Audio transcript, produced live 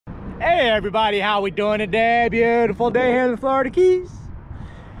Hey everybody, how we doing today? Beautiful day here in the Florida Keys.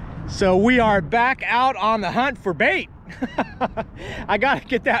 So we are back out on the hunt for bait. I gotta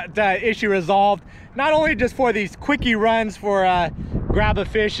get that issue resolved, not only just for these quickie runs for grab a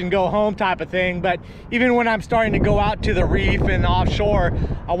fish and go home type of thing, but even when I'm starting to go out to the reef and offshore,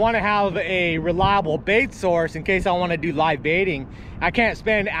 I want to have a reliable bait source in case I want to do live baiting. I can't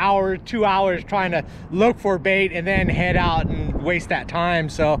spend hours, 2 hours trying to look for bait and then head out and waste that time.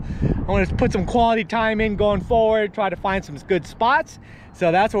 So I want to put some quality time in going forward, try to find some good spots.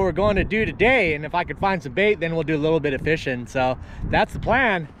 So that's what we're going to do today. And if I could find some bait, then we'll do a little bit of fishing. So that's the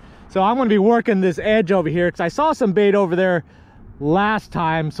plan. So I'm going to be working this edge over here because I saw some bait over there last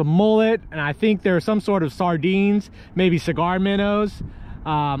time, some mullet, and I think there's some sort of sardines, maybe cigar minnows.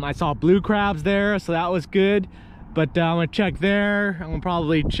 I saw blue crabs there, so that was good. But I'm gonna check there. I'm gonna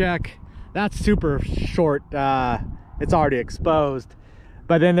probably check, that's super short, it's already exposed.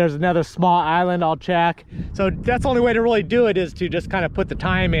 But then there's another small island I'll check. So that's the only way to really do it, is to just kind of put the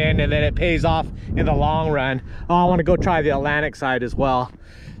time in, and then it pays off in the long run. Oh, I want to go try the Atlantic side as well.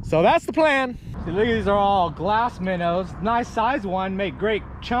 So that's the plan. See, look at these, are all glass minnows. Nice size one, make great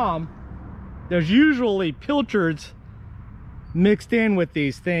chum. There's usually pilchards mixed in with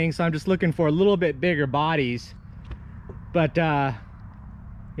these things, so I'm just looking for a little bit bigger bodies. But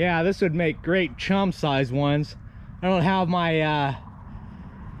yeah, this would make great chum size ones. I don't have my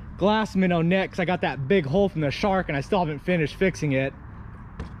glass minnow net because I got that big hole from the shark and I still haven't finished fixing it.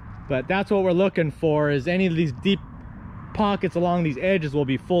 But that's what we're looking for, is any of these deep pockets along these edges will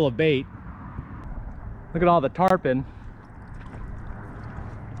be full of bait. Look at all the tarpon.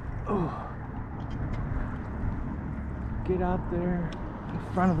 Oh. Get out there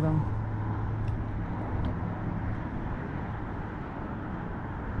in front of them.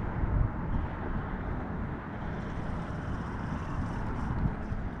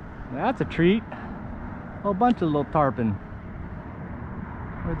 That's a treat. A whole bunch of little tarpon.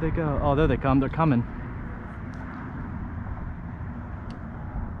 Where'd they go? Oh, there they come. They're coming.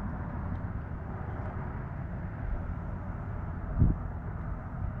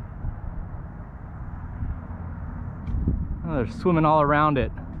 Oh, they're swimming all around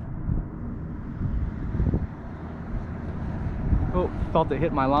it. Oh, felt it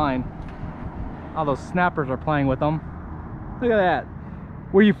hit my line. All those snappers are playing with them. Look at that.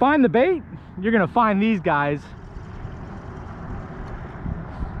 Where you find the bait, you're gonna find these guys.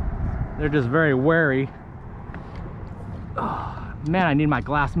 They're just very wary. Oh, man, I need my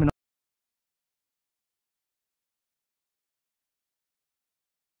glass minnow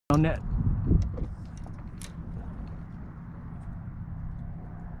net.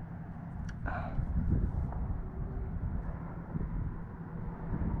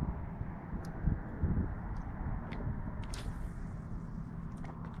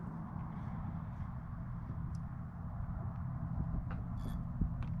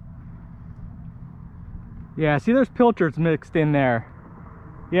 Yeah, see, there's pilchards mixed in there.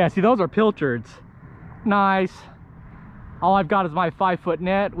 Yeah, see, those are pilchards. Nice. All I've got is my 5-foot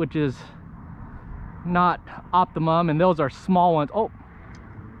net, which is not optimum, and those are small ones. Oh,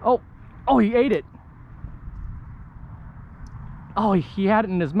 he ate it. Oh, he had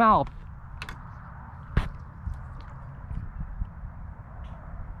it in his mouth.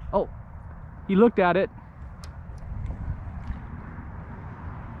 Oh, he looked at it.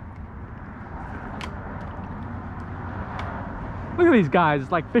 Look at these guys,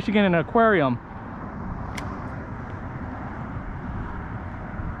 it's like fishing in an aquarium.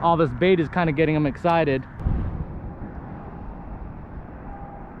 All this bait is kind of getting them excited.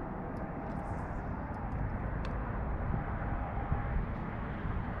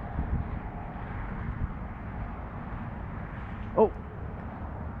 Oh.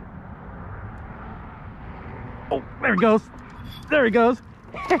 Oh, there he goes. There he goes.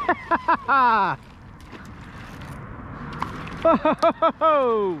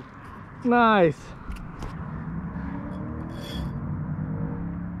 Oh, nice.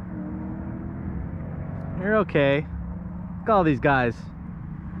 You're okay. Look at all these guys.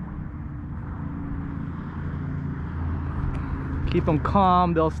 Keep them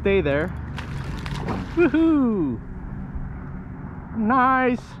calm, they'll stay there. Woohoo!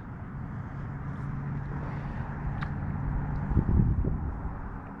 Nice.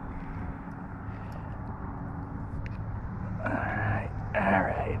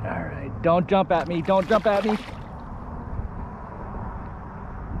 All right. Don't jump at me. Don't jump at me.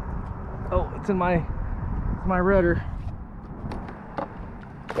 Oh, it's in my rudder.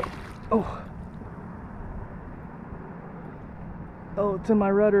 Oh. Oh, it's in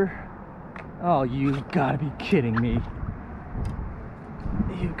my rudder. Oh, you gotta be kidding me.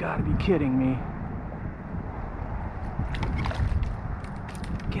 You gotta be kidding me.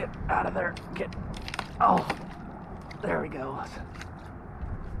 Get out of there. Get. Oh, there we go.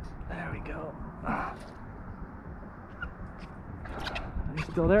 There we go. Are they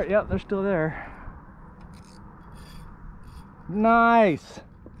still there? Yep, they're still there. Nice.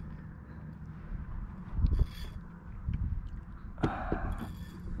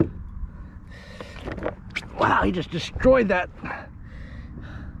 Wow, he just destroyed that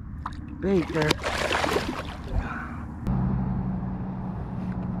bait there.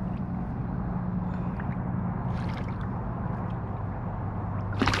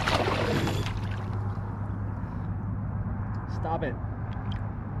 Stop it.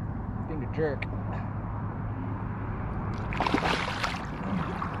 Being a jerk.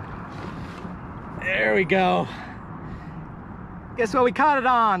 There we go. Guess what we caught it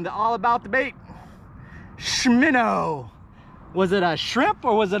on? The All About the Bait Shimano. Was it a shrimp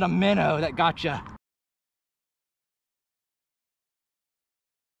or was it a minnow that got you?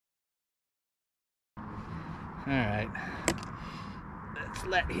 All right, let's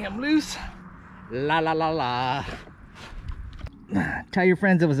let him loose. La la la la. Tell your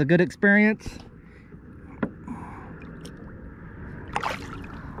friends it was a good experience.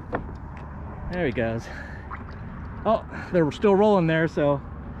 There he goes. Oh, they're still rolling there, so.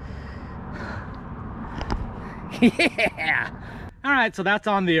 Yeah. All right, so that's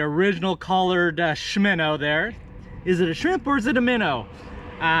on the original colored Shimano there. Is it a shrimp or is it a minnow?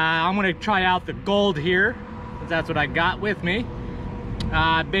 I'm gonna try out the gold here, because that's what I got with me.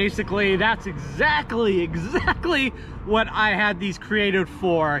 Basically, that's exactly what I had these created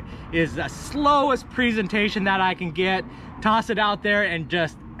for, is the slowest presentation that I can get. Toss it out there and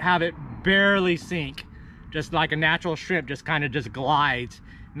just have it barely sink. Just like a natural shrimp, just kind of just glides.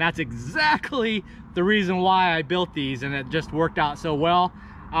 And that's exactly the reason why I built these, and it just worked out so well.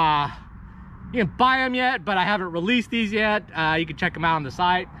 You can buy them yet, but I haven't released these yet. You can check them out on the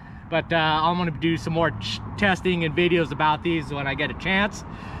site. But I'm gonna do some more testing and videos about these when I get a chance.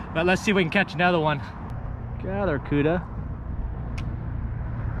 But let's see if we can catch another one. Gather, Cuda.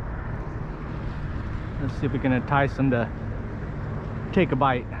 Let's see if we can entice them to take a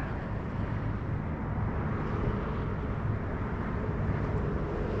bite.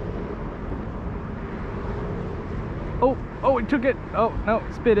 Oh, he took it. Oh, no,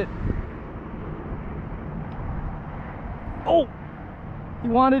 spit it. Oh, he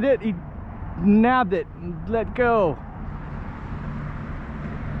wanted it. He nabbed it and let go.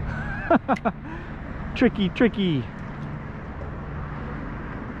 Tricky, tricky.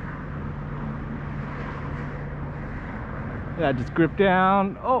 Yeah, just grip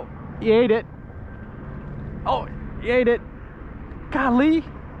down. Oh, he ate it. Oh, he ate it. Golly.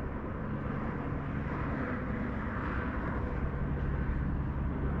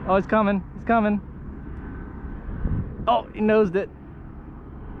 Oh, it's coming. It's coming. Oh, he nosed it.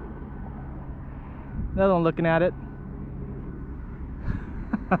 Another one looking at it.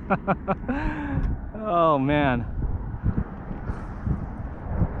 Oh, man.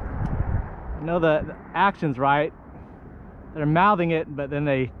 I know the action's right. They're mouthing it, but then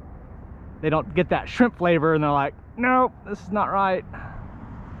they don't get that shrimp flavor, and they're like, nope, this is not right.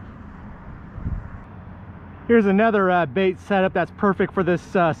 Here's another bait setup that's perfect for this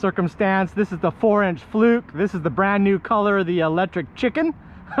circumstance. This is the 4-inch fluke. This is the brand new color, the electric chicken.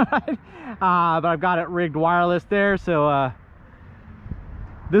 But I've got it rigged wireless there, so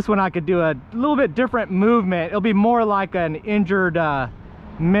this one I could do a little bit different movement. It'll be more like an injured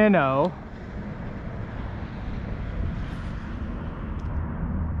minnow.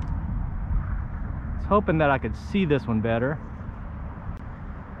 I was hoping that I could see this one better.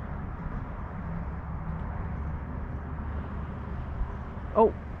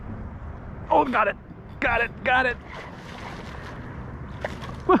 Oh, oh, got it, got it, got it.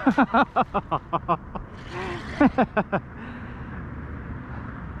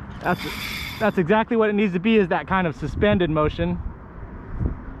 That's exactly what it needs to be, is that kind of suspended motion.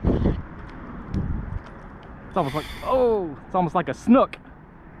 It's almost like, oh, it's almost like a snook.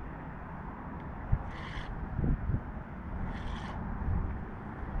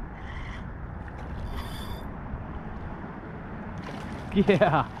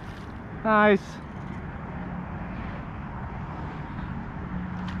 Yeah, nice.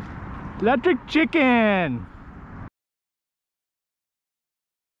 Electric chicken.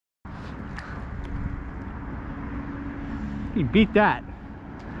 You beat that.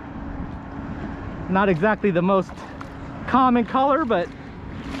 Not exactly the most common color, but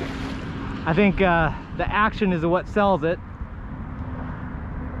I think the action is what sells it.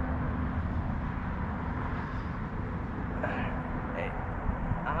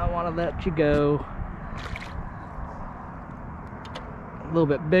 want to let you go. A little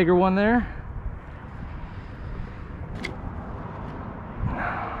bit bigger one there.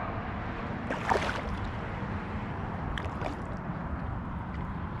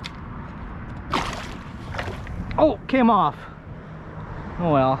 Oh, came off.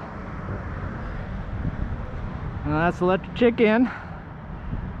 Oh well. Well, that's the electric chicken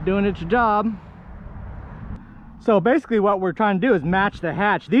doing its job. So basically what we're trying to do is match the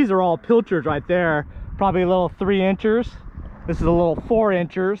hatch. These are all pilchards right there, probably a little 3 inchers. This is a little 4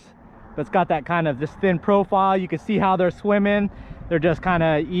 inchers, but it's got that kind of this thin profile. You can see how they're swimming. They're just kind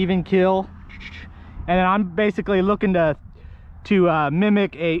of even kill. And then I'm basically looking to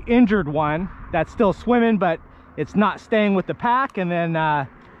mimic a injured one that's still swimming, but it's not staying with the pack. And then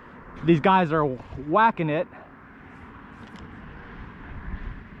these guys are whacking it.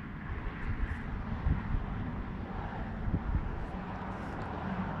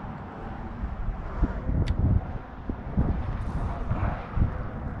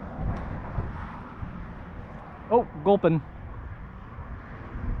 Oh, gulping.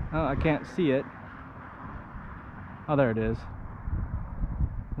 Oh, I can't see it. Oh, there it is.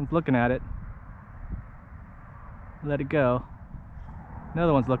 One's looking at it. Let it go.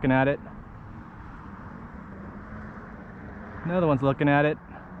 Another one's looking at it. Another one's looking at it.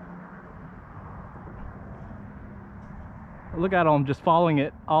 Look at them, just following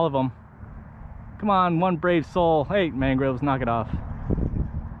it, all of them. Come on, one brave soul. Hey, mangroves, knock it off.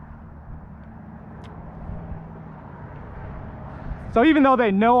 So even though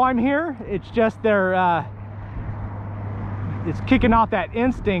they know I'm here, it's just they're it's kicking off that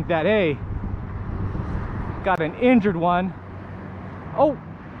instinct that, hey, got an injured one. Oh,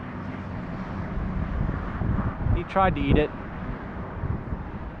 he tried to eat it.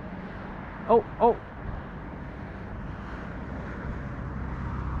 Oh, oh.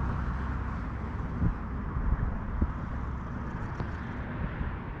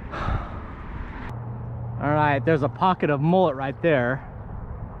 All right, there's a pocket of mullet right there.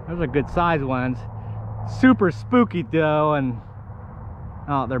 Those are good sized ones. Super spooky though, and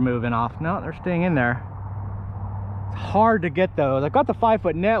oh, they're moving off. No, they're staying in there. It's hard to get those. I got the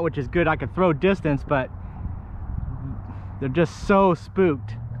 5-foot net, which is good. I could throw distance, but they're just so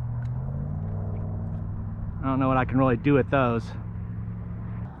spooked. I don't know what I can really do with those.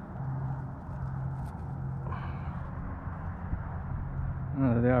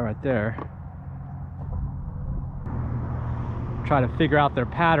 Oh, there they are right there. Try to figure out their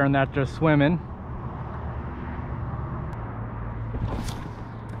pattern that they're swimming.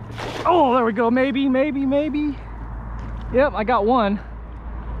 Oh, there we go. Maybe. Yep, I got one.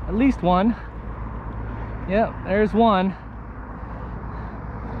 At least one. Yep, there's one.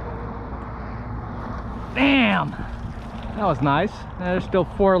 Damn! That was nice. There's still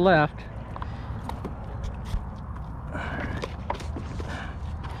 4 left.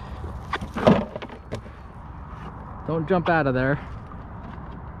 Don't jump out of there.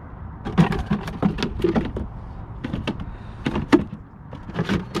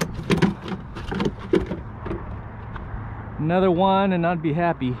 Another one and I'd be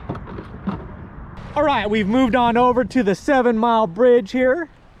happy. All right, we've moved on over to the 7 Mile Bridge here.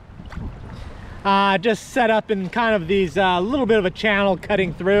 Just set up in kind of these little bit of a channel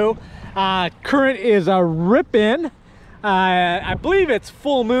cutting through. Current is a ripping. I believe it's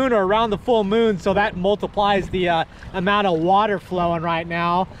full moon or around the full moon, so that multiplies the amount of water flowing right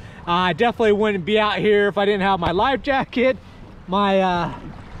now. I definitely wouldn't be out here if I didn't have my life jacket, my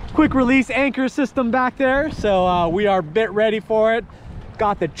quick release anchor system back there. So we are a bit ready for it.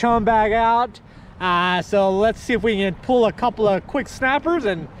 Got the chum bag out. So let's see if we can pull a couple of quick snappers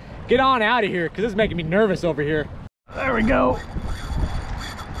and get on out of here, because it's making me nervous over here. There we go.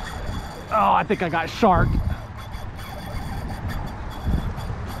 Oh, I think I got sharked.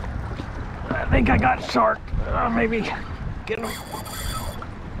 I think I got sharked. Maybe get him.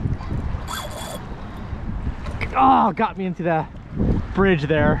 Oh, got me into the bridge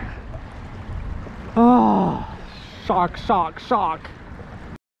there. Oh, shock.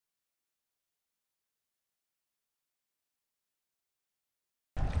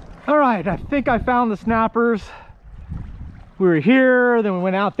 All right, I think I found the snappers. We were here, then we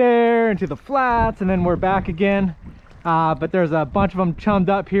went out there into the flats, and then we're back again. But there's a bunch of them chummed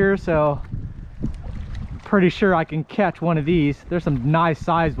up here, so pretty sure I can catch one of these. There's some nice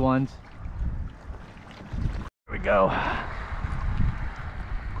sized ones. Here we go.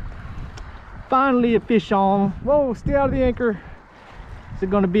 Finally a fish on. Whoa, stay out of the anchor. Is it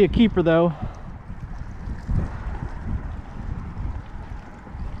going to be a keeper though?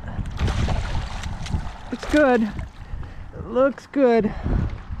 Looks good. It looks good.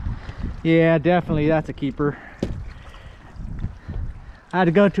 Yeah, definitely, that's a keeper. I had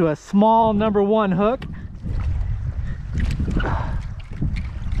to go to a small #1 hook.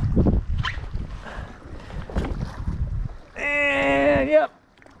 And yep,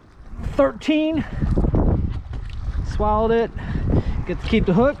 13. Swallowed it. Get to keep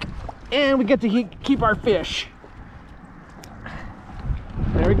the hook, and we get to keep our fish.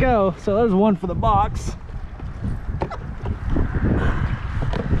 There we go. So there's one for the box.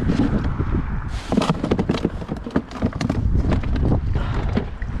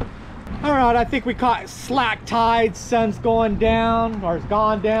 All right, I think we caught slack tide. Sun's going down, or it's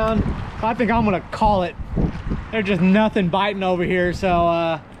gone down. I think I'm gonna call it. There's just nothing biting over here,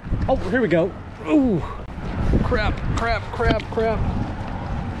 so oh, here we go. Ooh, crap, crap, crap, crap.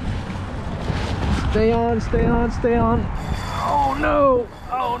 Stay on, stay on, stay on. Oh no,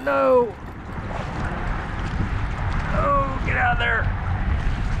 oh no. Oh, get out of there.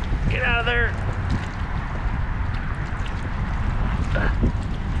 Get out of there.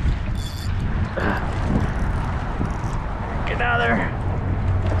 Get out of there.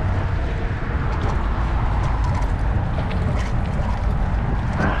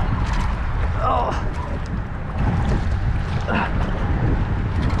 Oh.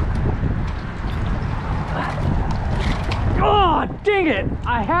 Oh, dang it.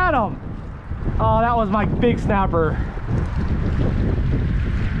 I had him. Oh, that was my big snapper.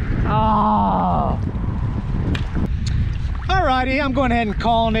 Oh. Alrighty, I'm going ahead and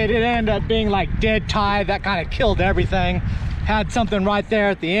calling it. It ended up being like dead tide. That kind of killed everything. Had something right there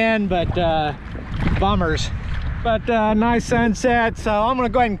at the end, but bummers. But nice sunset, so I'm gonna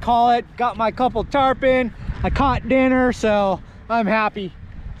go ahead and call it. Got my couple tarpon. I caught dinner, so I'm happy.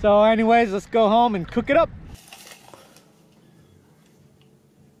 So anyways, let's go home and cook it up.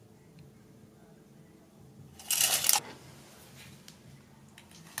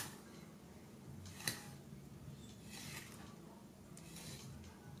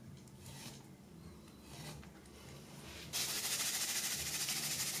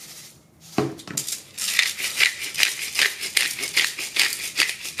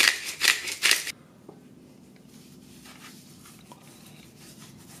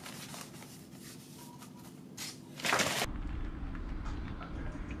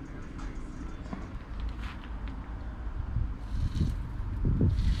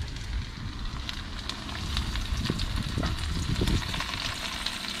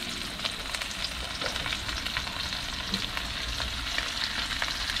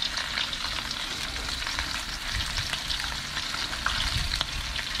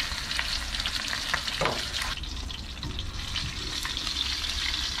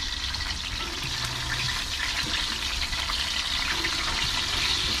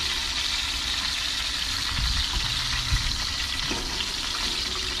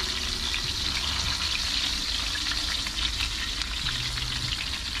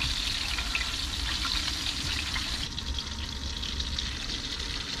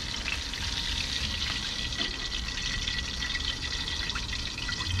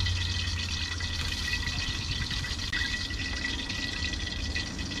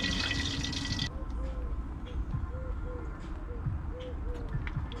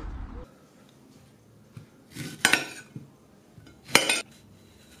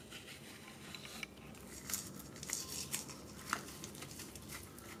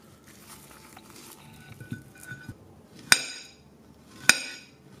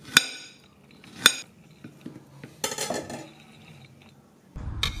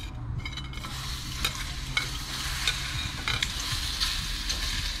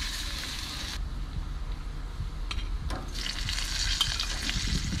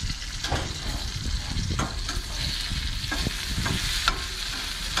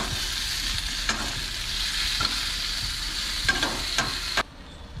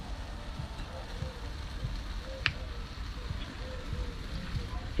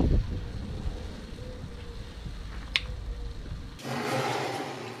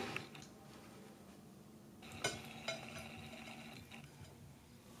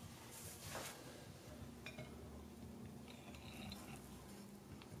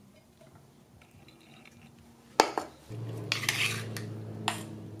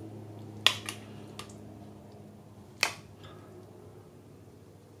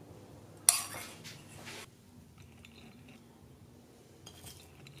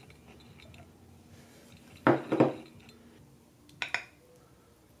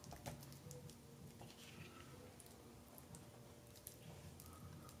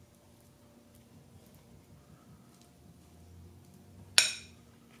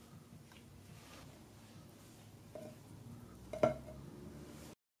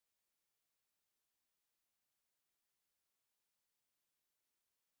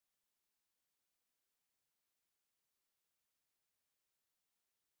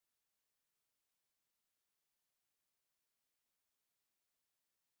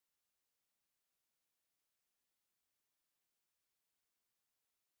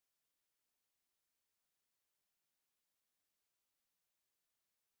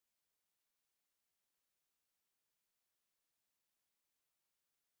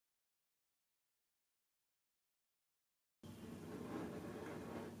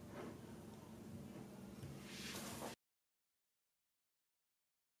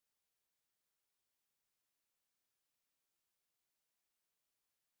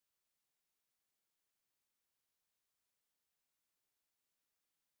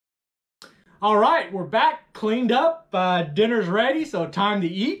 All right, we're back, cleaned up, dinner's ready, so time to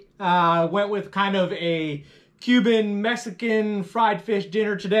eat. Went with kind of a Cuban-Mexican fried fish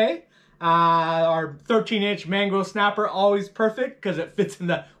dinner today. Our 13-inch mangrove snapper, always perfect because it fits in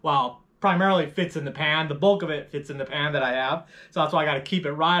the, well, primarily fits in the pan. The bulk of it fits in the pan that I have, so that's why I got to keep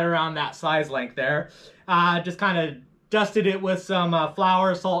it right around that size length there. Just kind of dusted it with some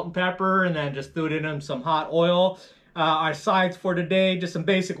flour, salt, and pepper, and then just threw it in some hot oil. Our sides for today, just some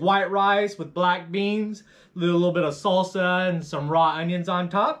basic white rice with black beans, a little bit of salsa, and some raw onions on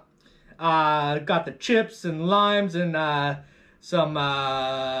top. Got the chips and limes and some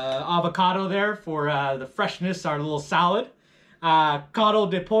avocado there for the freshness, our little salad.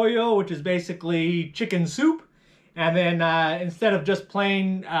 Caldo de pollo, which is basically chicken soup. And then instead of just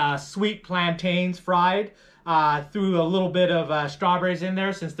plain sweet plantains fried, threw a little bit of strawberries in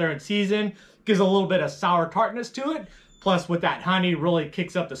there since they're in season. Gives a little bit of sour tartness to it. Plus with that honey really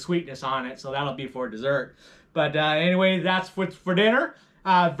kicks up the sweetness on it. So that'll be for dessert. But anyway, that's for dinner.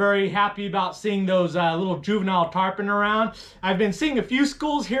 Very happy about seeing those little juvenile tarpon around. I've been seeing a few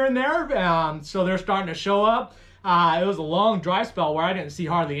schools here and there. So they're starting to show up. It was a long dry spell where I didn't see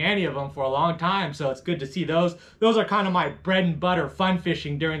hardly any of them for a long time. So it's good to see those. Those are kind of my bread and butter fun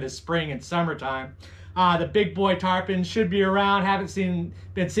fishing during the spring and summertime. The big boy tarpon should be around. Haven't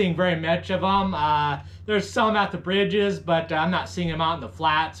been seeing very much of them. There's some at the bridges, but I'm not seeing them out in the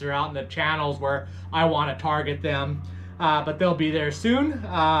flats or out in the channels where I want to target them. But they'll be there soon.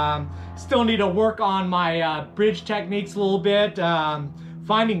 Still need to work on my bridge techniques a little bit.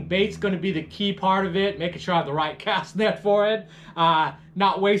 Finding bait's going to be the key part of it. Making sure I have the right cast net for it.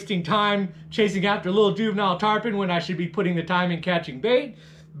 Not wasting time chasing after little juvenile tarpon when I should be putting the time in catching bait.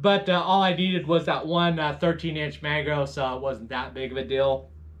 But all I needed was that one 13-inch mangrove, so it wasn't that big of a deal.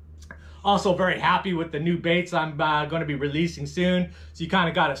 Also very happy with the new baits I'm going to be releasing soon. So you kind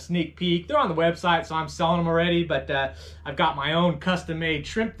of got a sneak peek. They're on the website, so I'm selling them already. But I've got my own custom-made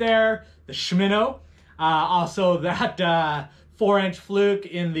shrimp there, the Shimano. Also that 4-inch fluke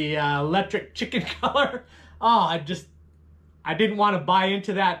in the electric chicken color. Oh, I didn't want to buy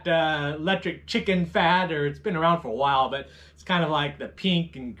into that electric chicken fad, or it's been around for a while, but it's kind of like the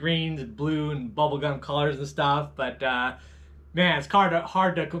pink and greens and blue and bubblegum colors and stuff. But man, it's hard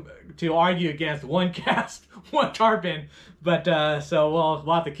to argue against one cast, one tarpon. But so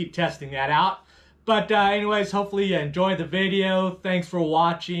we'll have to keep testing that out. But anyways, hopefully you enjoyed the video. Thanks for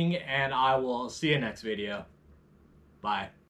watching, and I will see you next video. Bye.